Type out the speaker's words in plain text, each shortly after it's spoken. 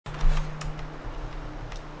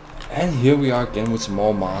And here we are again with some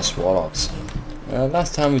more Mars Warlocks.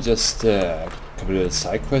 Last time we just completed a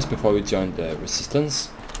side quest before we joined the Resistance.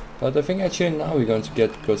 But I think actually now we're going to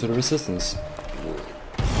go to the Resistance.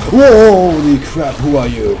 Holy crap, who are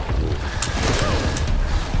you?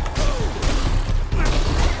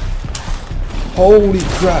 Holy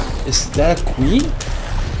crap, is that a queen?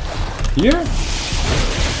 Here?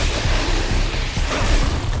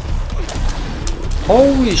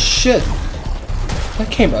 Holy shit! That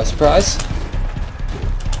came by surprise.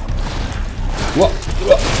 What?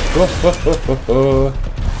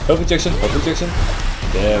 Health injection, health injection.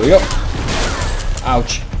 There we go.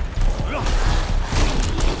 Ouch.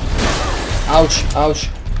 Ouch, ouch,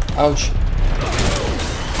 ouch.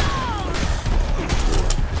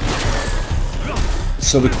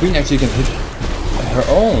 So the queen actually can hit her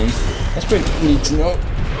own. That's pretty neat to know.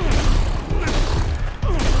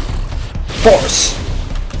 Force!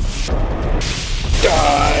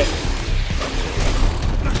 Die!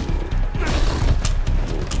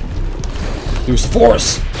 Use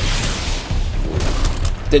force!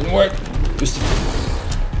 Didn't work.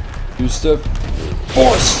 Use the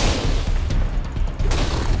force!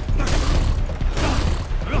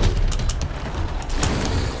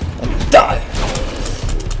 And die!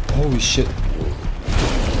 Holy shit.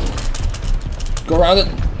 Go around it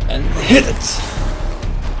and hit it!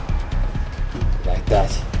 Like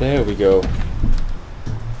that. There we go.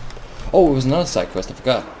 Oh, it was another side quest, I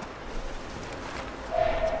forgot.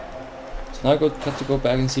 So now I got to go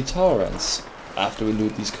back and see Tolerance. After we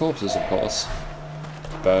loot these corpses, of course.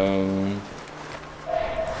 Boom.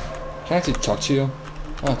 Can I actually talk to you?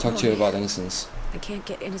 I want to talk to you about Innocence. I can't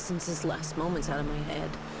get Innocence's last moments out of my head.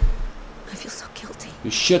 I feel so guilty.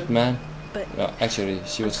 You should, man. But no, actually,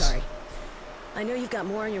 she was... I'm sorry. I know you've got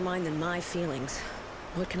more on your mind than my feelings.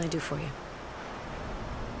 What can I do for you?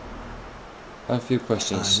 I have a few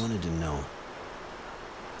questions. I wanted to know.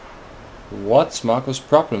 What's Marco's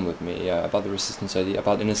problem with me? About the Resistance idea,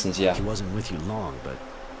 about Innocence, yeah. He wasn't with you long, but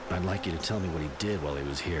I'd like you to tell me what he did while he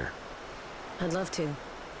was here. I'd love to.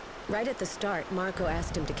 Right at the start, Marco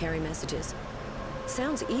asked him to carry messages.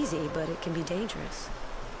 Sounds easy, but it can be dangerous.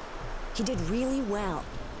 He did really well.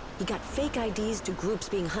 He got fake IDs to groups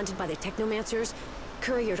being hunted by the Technomancers,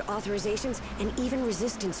 couriered authorizations, and even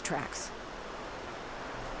resistance tracks.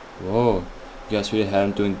 Whoa. You guys really had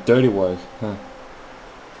him doing dirty work, huh?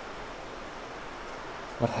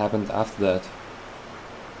 What happened after that?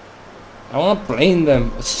 I want to blame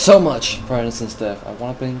them so much for Innocent's death. I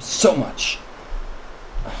want to blame so much.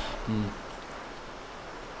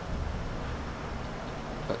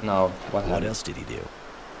 But now, what happened? What else did he do?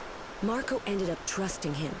 Marco ended up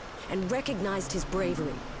trusting him and recognized his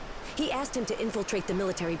bravery. He asked him to infiltrate the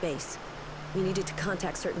military base. We needed to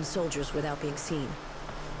contact certain soldiers without being seen.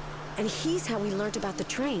 And he's how we learned about the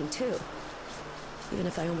train, too. Even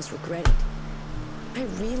if I almost regret it. I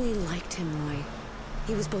really liked him, Roy.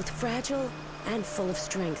 He was both fragile and full of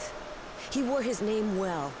strength. He wore his name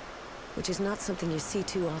well, which is not something you see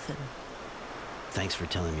too often. Thanks for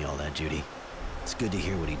telling me all that, Judy. It's good to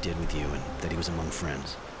hear what he did with you and that he was among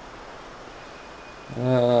friends.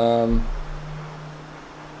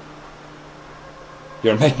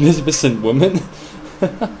 You're a magnificent woman.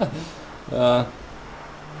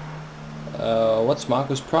 What's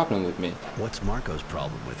Marco's problem with me? What's Marco's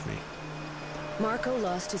problem with me? Marco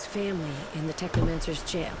lost his family in the Technomancer's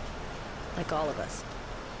jail. Like all of us.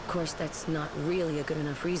 Of course, that's not really a good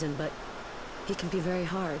enough reason, but he can be very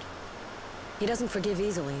hard. He doesn't forgive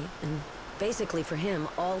easily, and basically for him,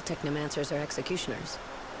 all Technomancers are executioners.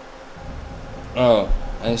 Oh,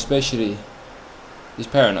 and especially, he's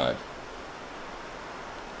paranoid.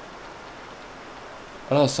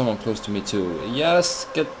 I know someone close to me too. Yeah, let's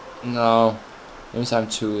get... No. Let me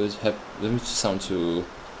sound too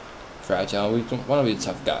fragile. We don't want to be a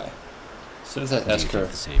tough guy. So let's ask her.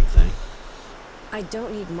 The same thing. I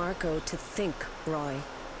don't need Marco to think, Roy.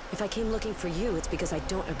 If I came looking for you, it's because I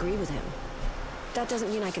don't agree with him. That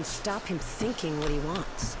doesn't mean I can stop him thinking what he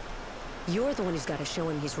wants. You're the one who's got to show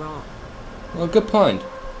him he's wrong. Well, good point.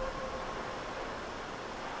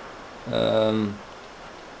 What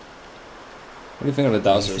do you think of the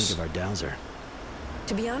Dowsers? What do you think of our Dowser?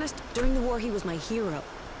 To be honest, during the war he was my hero.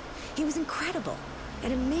 He was incredible,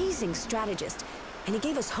 an amazing strategist, and he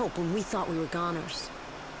gave us hope when we thought we were goners.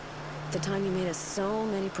 At the time he made us so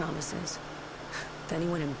many promises. Then he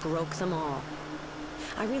went and broke them all.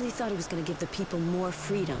 I really thought he was going to give the people more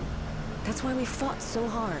freedom. That's why we fought so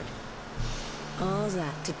hard. All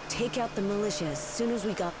that to take out the militia as soon as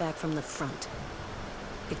we got back from the front.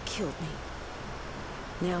 It killed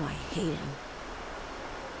me. Now I hate him.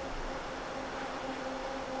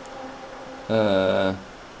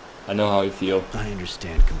 I know how you feel. I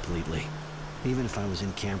understand completely. Even if I was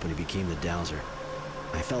in camp when he became the Dowser,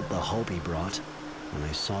 I felt the hope he brought, and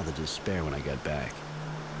I saw the despair when I got back.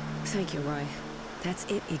 Thank you, Roy. That's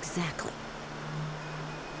it exactly.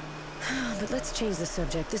 But let's change the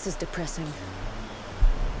subject. This is depressing.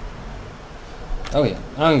 Oh yeah,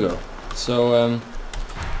 Ango. So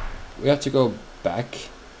we have to go back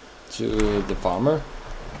to the farmer,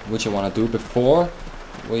 which I want to do before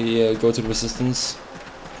we go to the Resistance.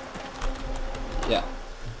 Yeah,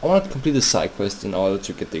 I want to complete the side quest in order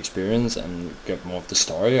to get the experience and get more of the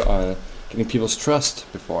story on getting people's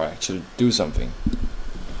trust before I actually do something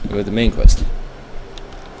with the main quest.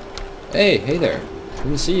 Hey there,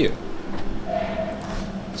 good to see you.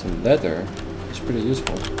 Some leather is pretty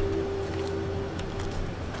useful.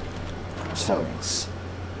 So, Thanks.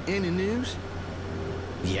 any news?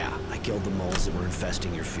 Yeah, I killed the moles that were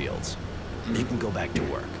infesting your fields. You can go back to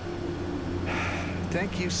work.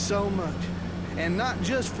 Thank you so much. And not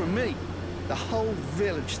just from me. The whole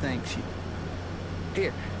village thanks you.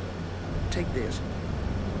 Here, take this.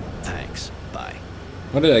 Thanks. Bye.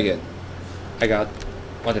 What did I get?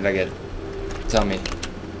 What did I get? Tell me.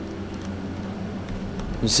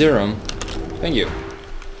 Serum. Thank you.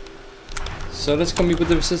 So let's go meet with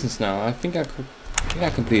the Resistance now. I think I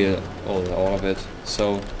completed all of it.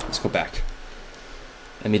 So let's go back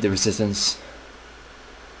and meet the Resistance.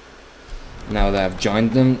 Now that I've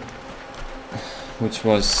joined them, which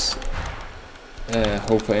was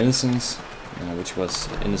Hope for Innocence, which was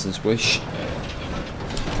Innocence Wish.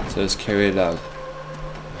 So let's carry it out.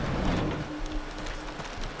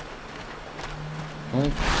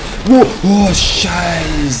 Whoa! Oh,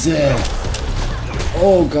 Scheiße!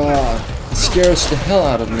 Oh god, it scares the hell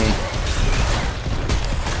out of me.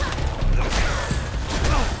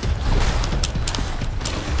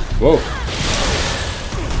 Whoa!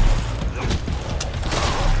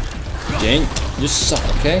 Jane, you suck,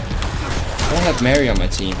 okay? I don't have Mary on my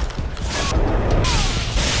team.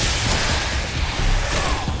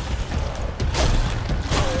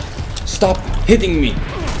 Stop hitting me!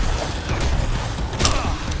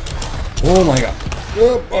 Oh my god!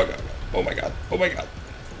 Oh my god! Oh my god! Oh my god!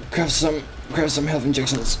 Grab some health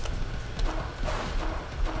injections.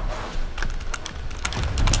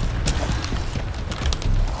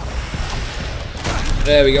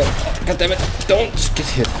 There we go. Oh, god damn it! Don't get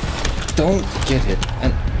hit! Don't get hit!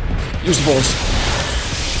 And use the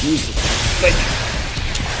force. Use it. Like,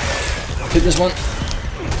 hit this one.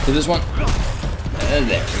 Hit this one. And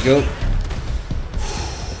there we go.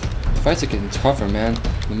 The fights are getting tougher, man.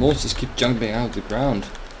 The moles just keep jumping out of the ground.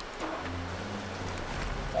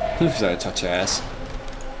 Who's gonna touch your ass?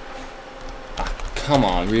 Ah, come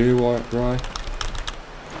on, really, Roy?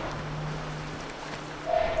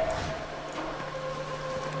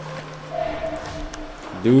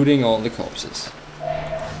 Looting all the corpses.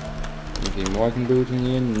 Anything more I can loot in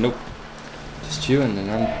here? Nope. Just you, and then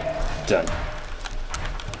I'm done.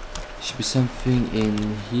 Should be something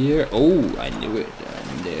in here. Oh, I knew it.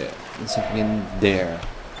 And there's something in there.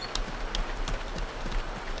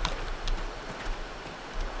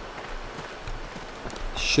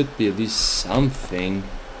 Should be at least something.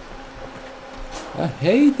 Oh,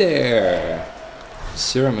 hey there!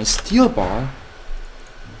 Serum and steel bar.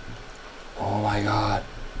 Oh my god.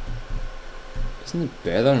 Isn't it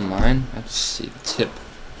better than mine? I have to see the tip.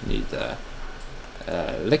 Need a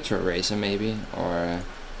electro eraser maybe, or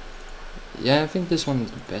yeah, I think this one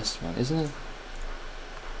is the best one, isn't it?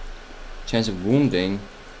 Chance of wounding,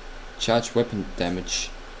 charged weapon damage.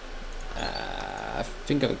 I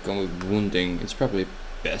think I'll go with wounding. It's probably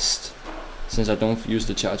best since I don't use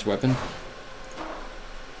the charged weapon.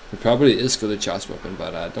 It probably is good at charged weapon,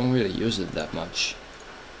 but I don't really use it that much.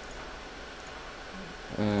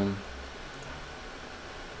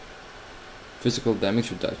 Physical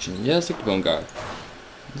damage reduction. Yeah, let's take the bone guard.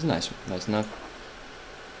 It's nice enough.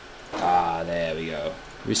 Ah, there we go.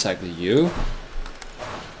 Recycle you.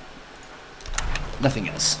 Nothing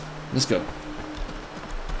else. Let's go.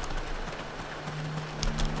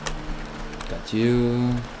 Got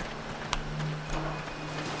you.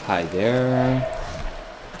 Hi there.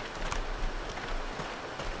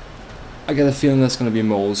 I get a feeling there's gonna be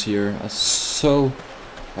moles here. I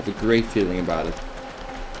have a great feeling about it.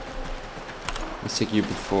 Let's take you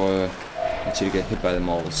before you get hit by the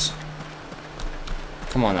moles.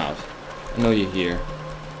 Come on out. I know you're here.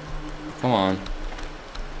 Come on.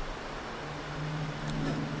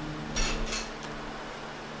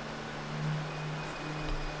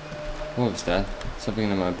 What was that? Something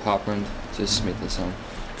in my apartment just made the sound.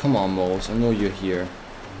 Come on, moles. I know you're here.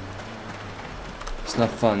 It's not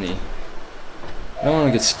funny. I don't want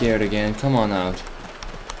to get scared again. Come on out.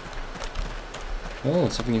 Oh,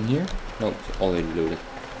 something in here? No, it's already looted.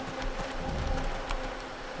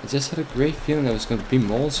 I just had a great feeling there was going to be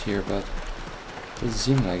moles here, but it doesn't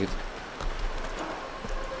seem like it.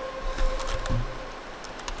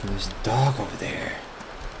 There's a dog over there.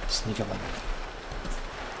 Sneak up on it.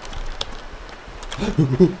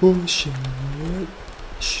 Oh shit!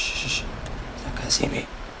 Shh! He's not gonna see me.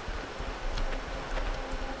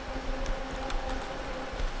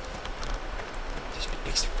 Just be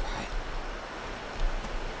extra quiet.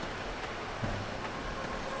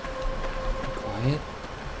 Quiet.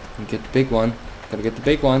 And get the big one. Gotta get the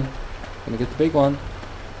big one. Gonna get the big one.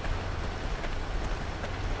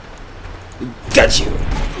 Got you!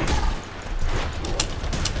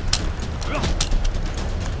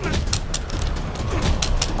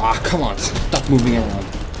 Ah, come on, stop moving around.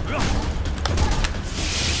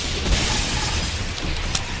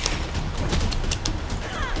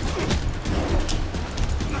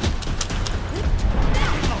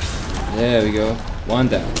 There we go. One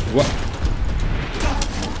down. What?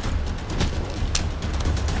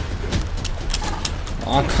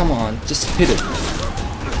 Ah, come on, just hit it.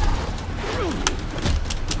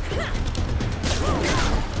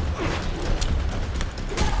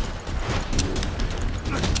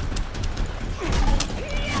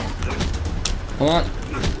 Come on.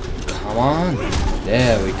 Come on.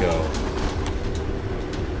 There we go.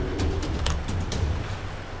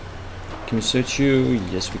 Can we search you?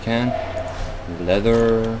 Yes, we can.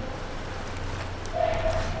 Leather.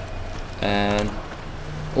 And...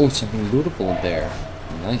 oh, something lootable in there.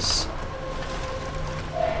 Nice.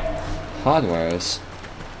 Hardwares.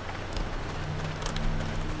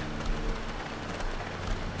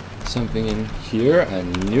 Something in here. I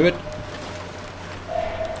knew it.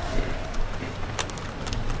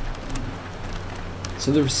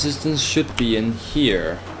 So the resistance should be in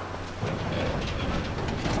here.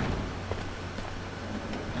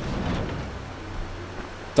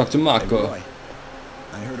 Dr. Marco. Hey, Roy.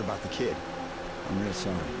 I heard about the kid. I'm real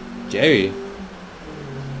sorry. Jerry?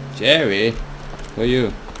 Jerry? Who are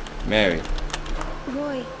you? Mary.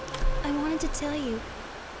 Roy, I wanted to tell you,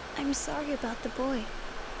 I'm sorry about the boy.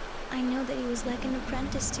 I know that he was like an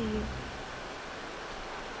apprentice to you.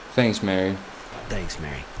 Thanks, Mary. Thanks,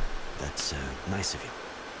 Mary. That's nice of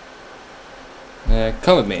you.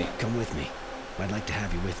 Come with me. Come with me. I'd like to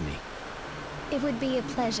have you with me. It would be a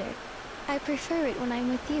pleasure. I prefer it when I'm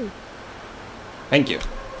with you. Thank you.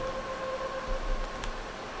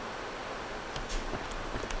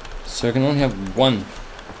 So I can only have one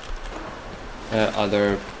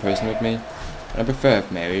other person with me. And I prefer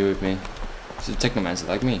have Mary with me. She's a technomancer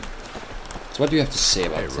like me. So what do you have to say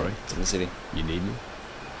about Hey, Roy. the city? You need me?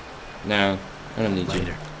 No, I don't need Later.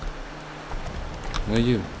 you. Who are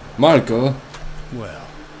you? Marco? Well,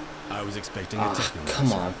 I was expecting a Ah, technomancer.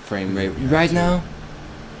 come on, frame rate. We have Right two. now?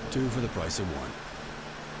 2 for the price of 1.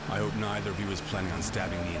 I hope neither of you is planning on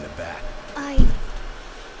stabbing me in the back.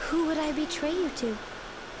 Who would I betray you to?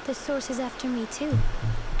 The source is after me too.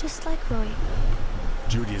 Just like Roy.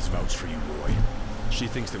 Judy has vouched for you, Roy. She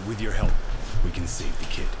thinks that with your help, we can save the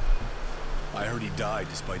kid. I heard he died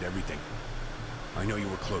despite everything. I know you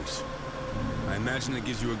were close. I imagine it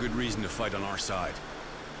gives you a good reason to fight on our side.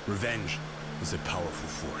 Revenge is a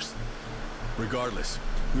powerful force. Regardless,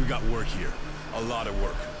 we've got work here. A lot of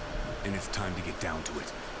work. And it's time to get down to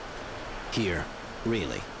it. Here,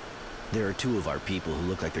 really. There are 2 of our people who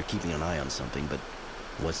look like they're keeping an eye on something, but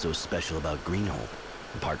what's so special about Greenhope,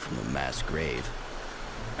 apart from the mass grave?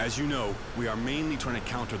 As you know, we are mainly trying to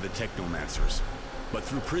counter the Technomancers. But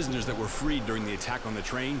through prisoners that were freed during the attack on the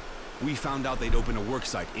train, we found out they'd opened a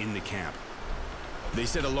worksite in the camp. They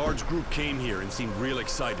said a large group came here and seemed real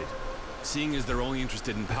excited. Seeing as they're only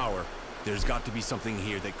interested in power, there's got to be something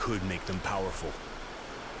here that could make them powerful.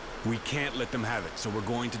 We can't let them have it, so we're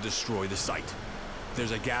going to destroy the site.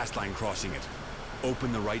 There's a gas line crossing it.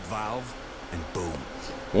 Open the right valve, and boom.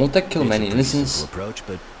 Won't that kill It's a many pretty innocents? simple approach,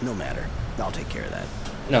 but no matter. I'll take care of that.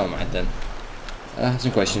 No, mind then. I have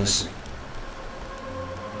some questions.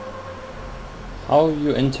 How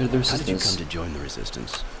you enter the How did you resistance? come to join the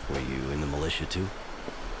Resistance? Were you in the militia too?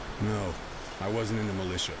 No, I wasn't in the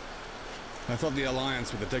militia. I thought the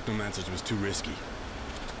alliance with the Technomancers was too risky.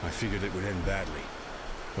 I figured it would end badly,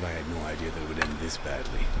 but I had no idea that it would end this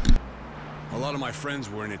badly. A lot of my friends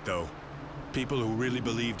were in it, though. People who really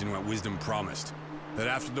believed in what Wisdom promised. That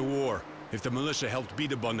after the war, if the militia helped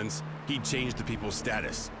beat Abundance, he'd change the people's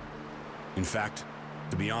status. In fact,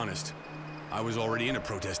 to be honest, I was already in a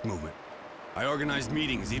protest movement. I organized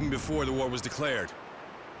meetings even before the war was declared.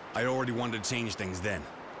 I already wanted to change things then.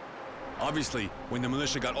 Obviously, when the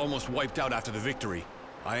militia got almost wiped out after the victory,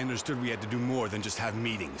 I understood we had to do more than just have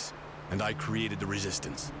meetings. and I created the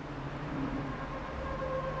resistance.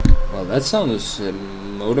 Well, that sounds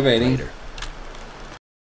motivating. Later.